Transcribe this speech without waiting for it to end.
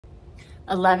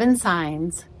11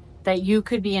 signs that you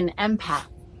could be an empath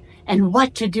and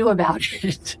what to do about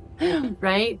it,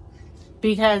 right?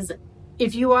 Because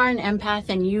if you are an empath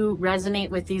and you resonate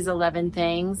with these 11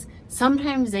 things,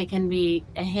 sometimes they can be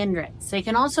a hindrance. They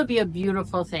can also be a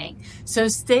beautiful thing. So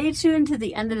stay tuned to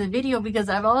the end of the video, because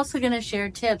I'm also going to share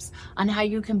tips on how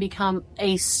you can become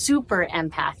a super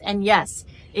empath. And yes,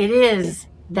 it is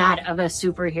that of a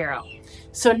superhero.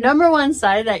 So number one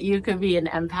side that you could be an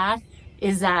empath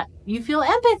is that you feel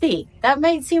empathy. That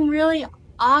might seem really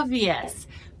obvious,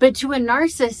 but to a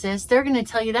narcissist, they're going to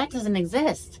tell you that doesn't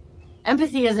exist.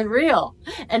 Empathy isn't real.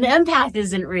 An empath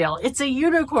isn't real. It's a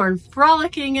unicorn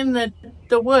frolicking in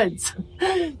the woods.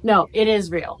 No, it is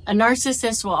real. A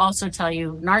narcissist will also tell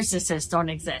you narcissists don't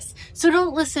exist. So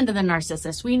don't listen to the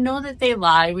narcissist. We know that they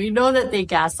lie. We know that they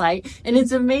gaslight. And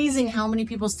it's amazing how many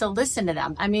people still listen to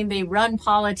them. I mean, they run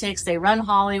politics. They run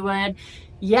Hollywood.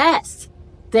 Yes,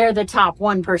 they're the top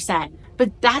 1%.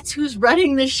 But that's who's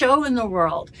running the show in the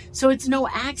world. So it's no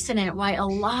accident why a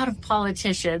lot of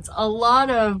politicians, a lot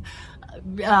of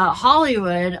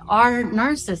Hollywood are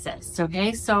narcissists,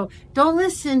 okay? So don't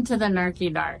listen to the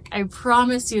narky narc. I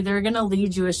promise you they're going to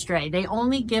lead you astray. They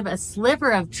only give a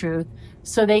sliver of truth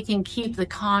so they can keep the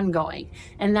con going.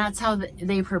 And that's how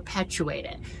they perpetuate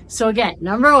it. So again,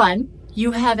 number one,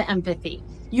 you have empathy.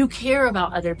 You care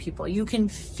about other people. You can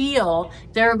feel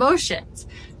their emotions.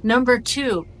 Number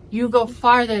two, you go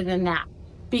farther than that,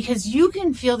 because you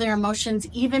can feel their emotions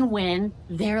even when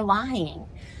they're lying.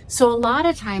 So a lot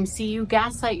of times, see, you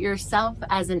gaslight yourself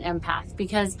as an empath,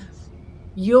 because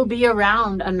you'll be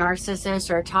around a narcissist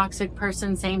or a toxic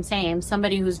person, same,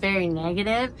 somebody who's very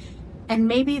negative, and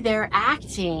maybe they're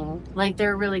acting like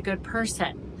they're a really good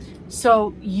person.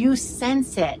 So you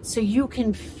sense it. So you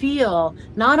can feel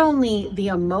not only the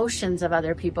emotions of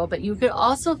other people, but you could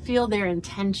also feel their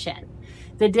intention.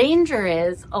 The danger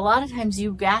is a lot of times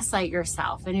you gaslight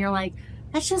yourself and you're like,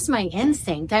 that's just my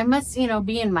instinct. I must,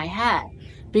 be in my head.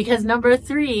 Because number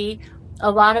three, a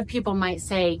lot of people might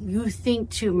say, you think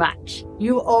too much.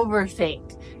 You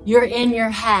overthink. You're in your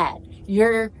head.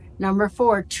 You're, number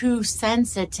four, too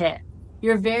sensitive.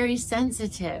 You're very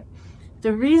sensitive.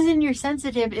 The reason you're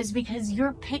sensitive is because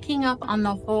you're picking up on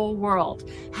the whole world.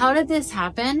 How did this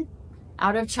happen?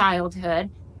 Out of childhood.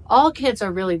 All kids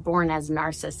are really born as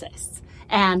narcissists.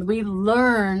 And we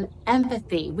learn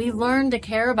empathy. We learn to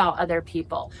care about other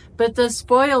people. But the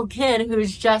spoiled kid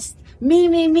who's just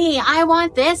me, I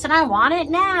want this and I want it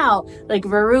now. Like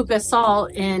Veruca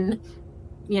Salt in,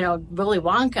 Willy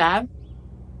Wonka,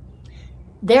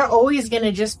 they're always going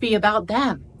to just be about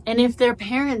them. And if their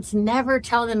parents never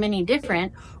tell them any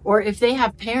different, or if they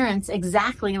have parents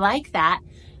exactly like that,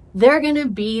 they're going to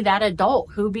be that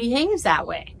adult who behaves that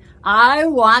way. I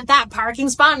want that parking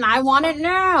spot and I want it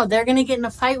now. They're going to get in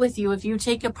a fight with you if you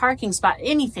take a parking spot,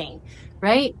 anything,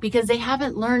 right? Because they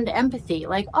haven't learned empathy.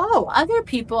 Like, oh, other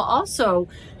people also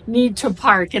need to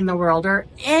park in the world, or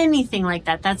anything like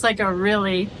that. That's like a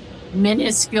really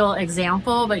minuscule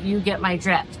example, but you get my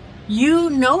drift. You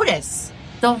notice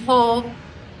the whole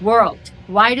world.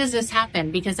 Why does this happen?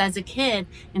 Because as a kid,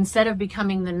 instead of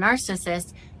becoming the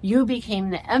narcissist, you became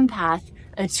the empath,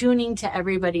 attuning to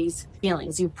everybody's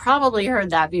feelings. You've probably heard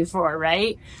that before,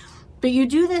 right? But you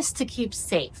do this to keep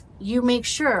safe. You make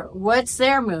sure, what's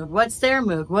their mood? What's their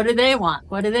mood? What do they want?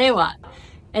 What do they want?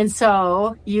 And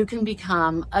so you can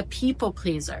become a people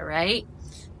pleaser, right?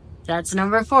 That's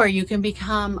number four. You can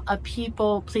become a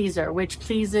people pleaser, which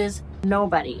pleases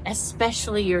nobody,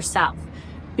 especially yourself.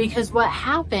 Because what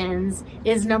happens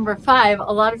is, number five,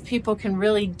 a lot of people can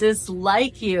really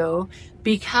dislike you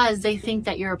because they think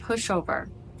that you're a pushover.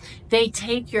 They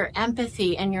take your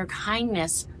empathy and your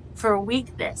kindness for a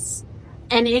weakness.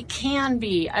 And it can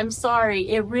be, I'm sorry,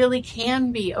 it really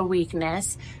can be a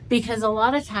weakness, because a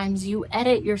lot of times you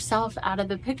edit yourself out of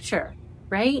the picture,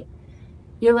 right?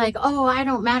 You're like, oh, I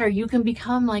don't matter. You can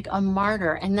become like a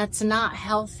martyr, and that's not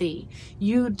healthy.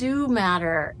 You do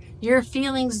matter. Your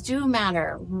feelings do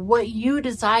matter. What you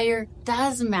desire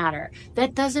does matter.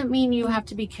 That doesn't mean you have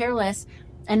to be careless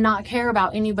and not care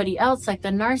about anybody else like the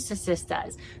narcissist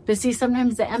does. But see,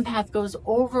 sometimes the empath goes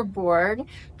overboard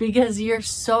because you're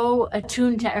so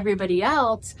attuned to everybody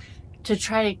else to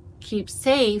try to keep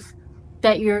safe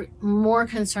that you're more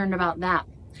concerned about that.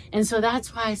 And so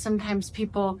that's why sometimes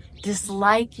people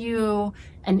dislike you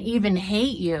and even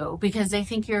hate you, because they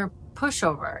think you're a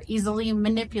pushover, easily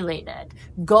manipulated,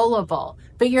 gullible,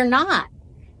 but you're not.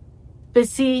 But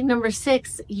see, number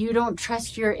six, you don't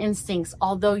trust your instincts,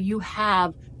 although you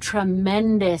have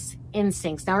tremendous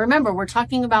instincts. Now remember, we're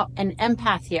talking about an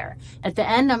empath here. At the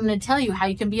end, I'm going to tell you how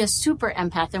you can be a super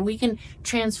empath, and we can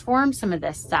transform some of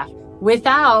this stuff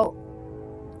without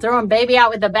throwing baby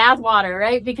out with the bathwater,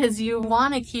 right? Because you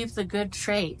want to keep the good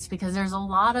traits, because there's a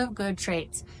lot of good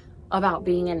traits about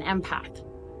being an empath.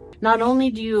 Not only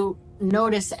do you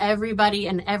notice everybody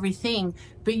and everything,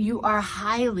 but you are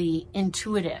highly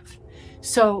intuitive.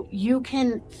 So you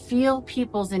can feel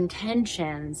people's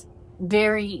intentions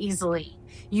very easily.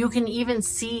 You can even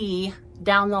see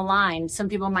down the line. Some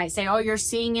people might say, oh, you're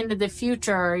seeing into the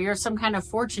future, or you're some kind of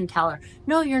fortune teller.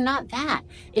 No, you're not that.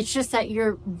 It's just that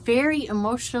you're very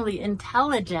emotionally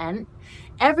intelligent.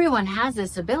 Everyone has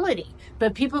this ability,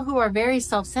 but people who are very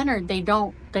self-centered, they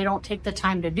don't take the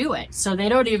time to do it. So they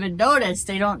don't even notice.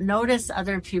 They don't notice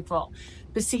other people.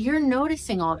 But see, you're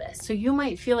noticing all this. So you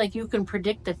might feel like you can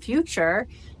predict the future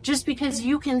just because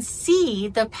you can see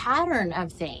the pattern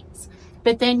of things.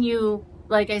 But then you,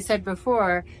 like I said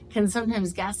before, can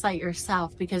sometimes gaslight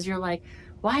yourself, because you're like,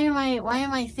 why am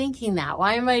I thinking that?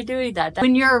 Why am I doing that?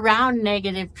 When you're around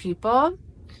negative people,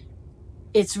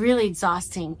 it's really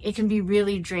exhausting. It can be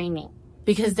really draining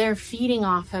because they're feeding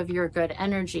off of your good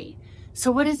energy.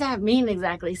 So what does that mean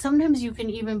exactly? Sometimes you can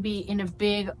even be in a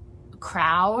big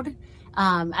crowd,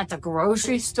 at the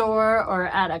grocery store or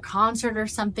at a concert or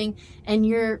something, and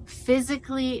you're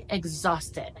physically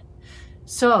exhausted.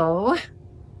 So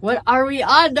what are we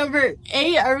on? Number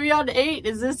 8? Are we on 8?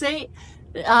 Is this 8?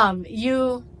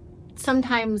 You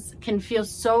sometimes can feel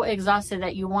so exhausted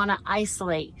that you want to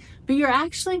isolate, but you're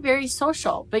actually very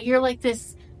social, but you're like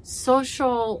this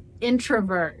social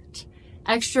introvert,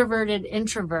 extroverted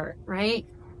introvert, right?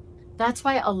 That's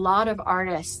why a lot of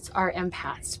artists are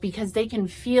empaths, because they can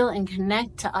feel and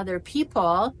connect to other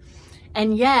people,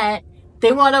 and yet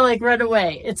they want to like run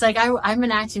away. It's like, I'm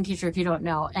an acting teacher, if you don't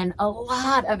know, and a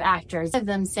lot of actors of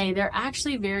them say they're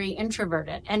actually very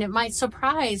introverted, and it might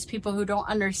surprise people who don't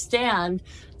understand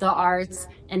the arts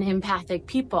and empathic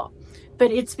people.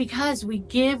 But it's because we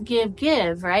give,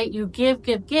 right? You give,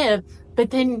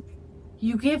 but then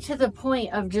you give to the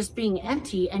point of just being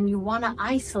empty, and you want to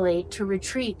isolate, to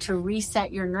retreat, to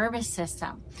reset your nervous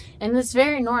system. And that's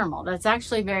very normal. That's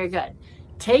actually very good.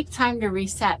 Take time to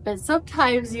reset, but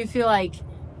sometimes you feel like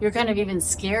you're kind of even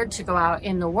scared to go out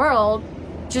in the world,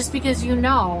 just because you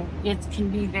know it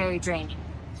can be very draining.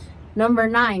 Number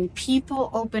 9, people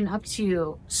open up to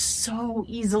you so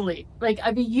easily. Like,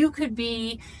 I mean, you could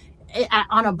be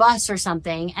on a bus or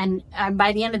something, and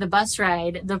by the end of the bus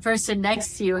ride, the person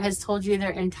next to you has told you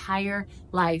their entire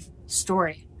life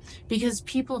story, because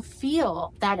people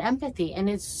feel that empathy, and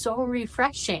it's so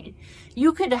refreshing.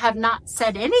 You could have not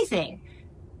said anything,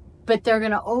 but they're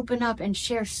going to open up and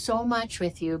share so much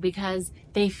with you because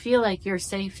they feel like you're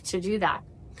safe to do that.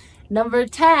 Number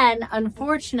 10,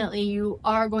 unfortunately, you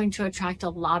are going to attract a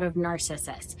lot of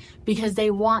narcissists, because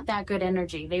they want that good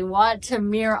energy. They want to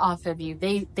mirror off of you.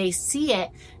 They see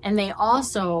it, and they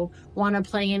also want to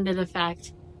play into the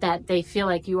fact that they feel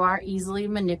like you are easily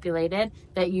manipulated,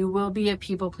 that you will be a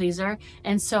people pleaser.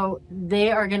 And so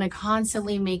they are going to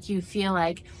constantly make you feel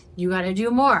like you got to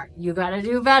do more, you got to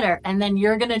do better. And then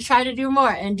you're going to try to do more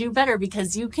and do better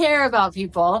because you care about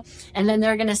people. And then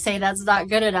they're going to say that's not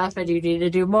good enough and you need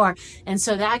to do more. And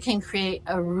so that can create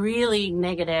a really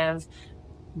negative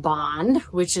bond,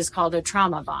 which is called a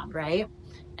trauma bond, right?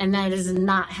 And that is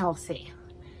not healthy.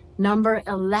 Number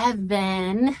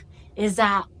 11 is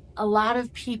that a lot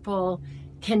of people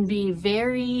can be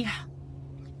very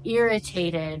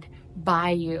irritated by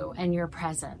you and your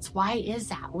presence. Why is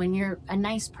that? When you're a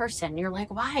nice person, you're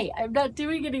like, why? I'm not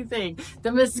doing anything.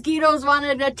 The mosquitoes want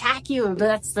to attack you. But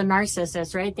that's the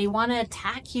narcissist, right? They want to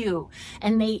attack you,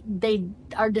 and they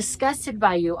are disgusted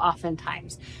by you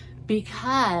oftentimes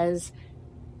because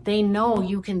they know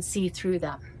you can see through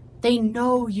them. They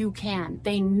know you can.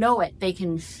 They know it. They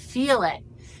can feel it.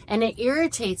 And it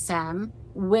irritates them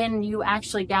when you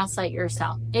actually gaslight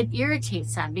yourself. It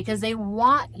irritates them because they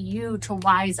want you to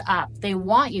wise up. They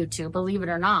want you to, believe it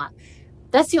or not.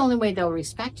 That's the only way they'll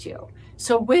respect you.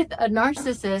 So with a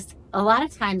narcissist, a lot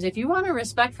of times, if you want to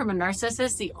respect from a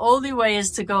narcissist, the only way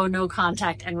is to go no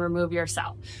contact and remove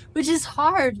yourself, which is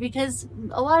hard because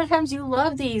a lot of times you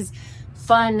love these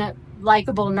fun,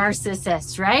 likable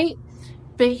narcissists, right?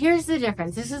 But here's the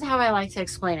difference. This is how I like to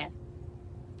explain it.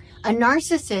 A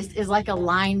narcissist is like a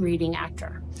line reading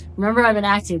actor. Remember, I'm an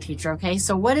acting teacher, okay?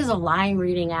 So what is a line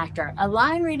reading actor? A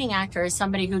line reading actor is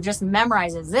somebody who just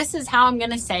memorizes, this is how I'm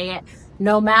going to say it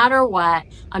no matter what.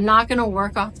 I'm not going to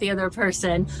work off the other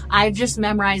person. I've just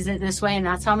memorized it this way, and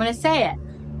that's how I'm going to say it.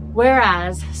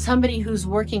 Whereas somebody who's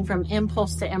working from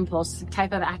impulse to impulse, the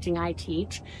type of acting I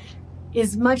teach,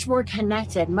 is much more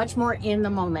connected, much more in the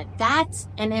moment. That's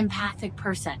an empathic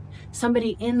person.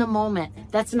 Somebody in the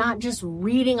moment that's not just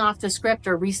reading off the script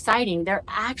or reciting. They're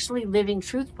actually living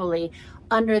truthfully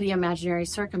under the imaginary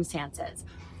circumstances.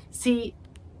 See,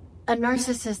 a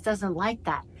narcissist doesn't like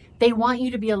that. They want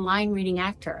you to be a line reading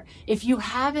actor. If you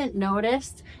haven't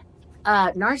noticed,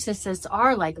 narcissists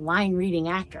are like line reading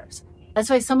actors. That's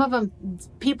why some of them,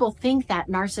 people think that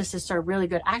narcissists are really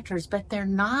good actors, but they're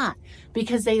not,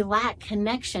 because they lack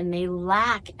connection. They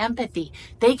lack empathy.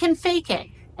 They can fake it.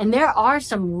 And there are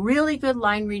some really good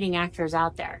line reading actors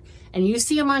out there, and you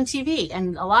see them on TV,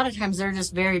 and a lot of times they're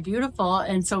just very beautiful.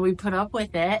 And so we put up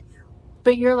with it,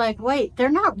 but you're like, wait, they're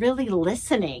not really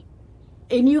listening.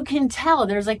 And you can tell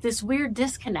there's like this weird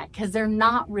disconnect because they're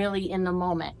not really in the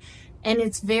moment. And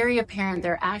it's very apparent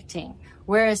they're acting.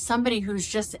 Whereas somebody who's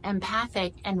just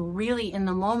empathic and really in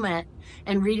the moment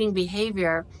and reading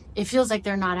behavior, it feels like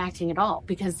they're not acting at all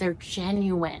because they're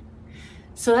genuine.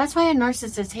 So that's why a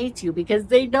narcissist hates you, because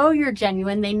they know you're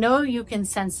genuine. They know you can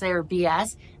sense their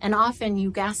BS, and often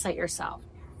you gaslight yourself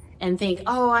and think,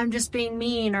 oh, I'm just being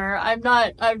mean, or I'm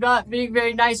not being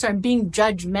very nice, or I'm being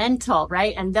judgmental,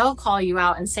 right? And they'll call you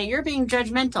out and say, you're being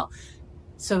judgmental.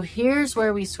 So here's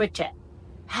where we switch it.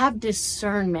 Have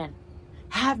discernment.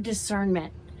 Have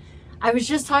discernment. I was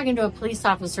just talking to a police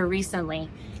officer recently,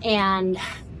 and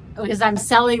because I'm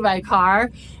selling my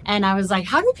car, and I was like,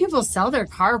 how do people sell their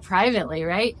car privately,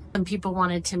 right? Some people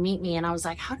wanted to meet me, and I was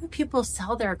like, how do people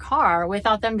sell their car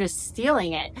without them just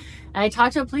stealing it? And I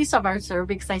talked to a police officer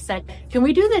because I said, can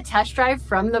we do the test drive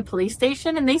from the police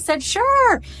station? And they said,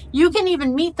 sure. You can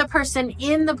even meet the person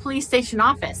in the police station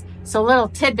office. So a little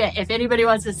tidbit, if anybody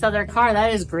wants to sell their car,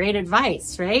 that is great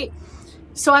advice, right?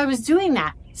 So I was doing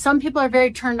that. Some people are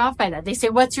very turned off by that. They say,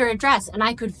 what's your address? And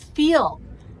I could feel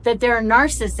that they're a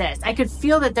narcissist. I could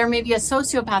feel that they're maybe a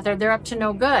sociopath, or they're up to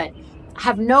no good. I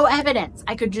have no evidence.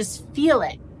 I could just feel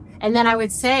it. And then I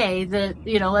would say that,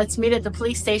 let's meet at the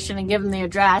police station and give them the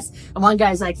address. And one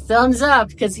guy's like, thumbs up,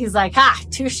 because he's like,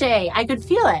 touche. I could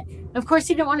feel it. Of course,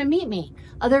 he didn't want to meet me.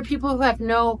 Other people who have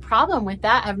no problem with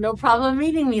that have no problem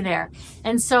meeting me there.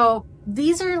 And so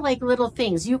these are like little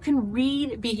things. You can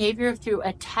read behavior through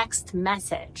a text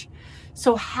message.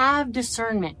 So have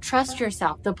discernment, trust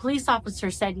yourself. The police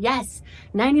officer said, yes,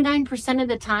 99% of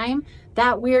the time,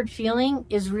 that weird feeling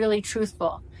is really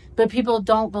truthful, but people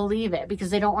don't believe it because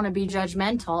they don't want to be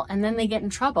judgmental, and then they get in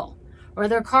trouble, or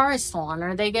their car is stolen,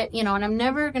 or they get, and I'm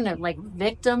never going to like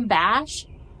victim bash.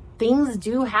 Things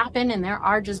do happen, and there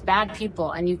are just bad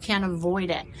people, and you can't avoid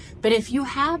it. But if you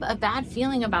have a bad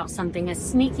feeling about something, a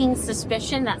sneaking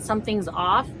suspicion that something's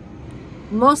off,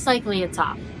 most likely it's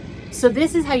off. So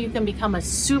this is how you can become a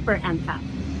super empath,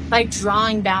 by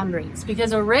drawing boundaries,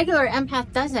 because a regular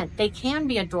empath doesn't. They can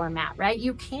be a doormat, right?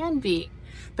 You can be.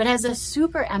 But as a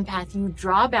super empath, you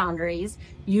draw boundaries,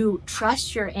 you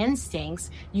trust your instincts,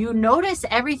 you notice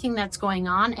everything that's going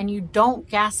on, and you don't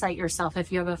gaslight yourself if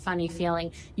you have a funny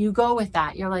feeling. You go with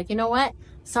that. You're like, you know what?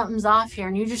 Something's off here,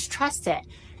 and you just trust it.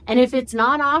 And if it's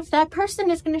not off, that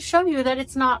person is going to show you that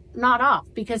it's not off,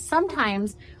 because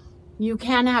sometimes you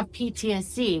can have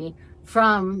PTSD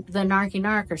from the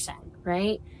narc,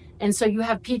 right? And so you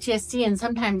have PTSD, and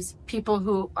sometimes people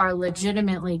who are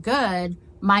legitimately good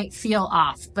might feel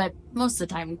off, but most of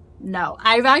the time, no.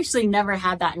 I've actually never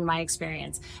had that in my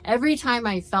experience. Every time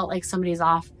I felt like somebody's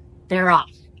off, they're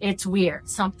off. It's weird.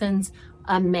 Something's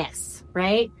amiss,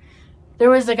 right? There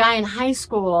was a guy in high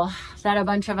school that a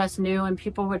bunch of us knew, and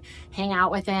people would hang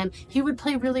out with him. He would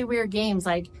play really weird games,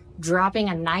 like dropping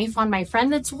a knife on my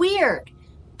friend. That's weird.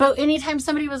 But anytime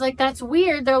somebody was like, that's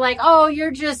weird, they're like, oh,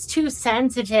 you're just too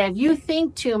sensitive. You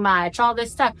think too much, all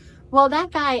this stuff. Well,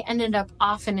 that guy ended up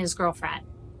offing his girlfriend.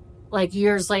 Like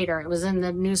years later, it was in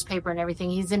the newspaper and everything.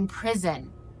 He's in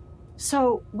prison.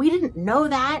 So we didn't know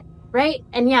that, right?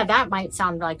 And yeah, that might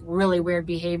sound like really weird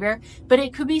behavior, but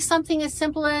it could be something as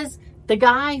simple as the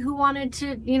guy who wanted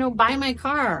to, buy my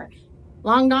car.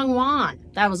 Long Dong Wan.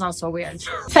 That was also weird.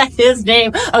 That's his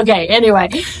name. Okay, anyway.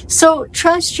 So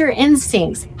trust your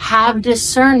instincts, have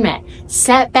discernment,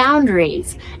 set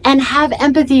boundaries, and have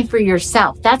empathy for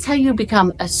yourself. That's how you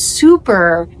become a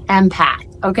super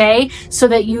empath, okay? So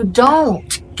that you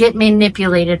don't get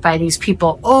manipulated by these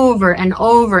people over and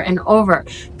over and over.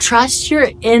 Trust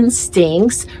your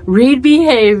instincts, read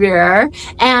behavior,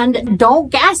 and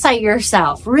don't gaslight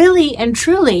yourself, really and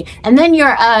truly. And then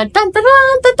you're a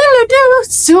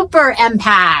super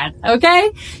empath,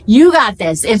 okay? You got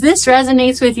this. If this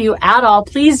resonates with you at all,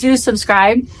 please do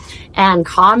subscribe and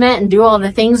comment and do all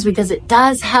the things, because it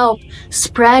does help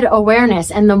spread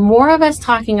awareness. And the more of us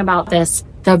talking about this,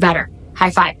 the better. High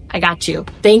five. I got you.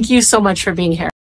 Thank you so much for being here.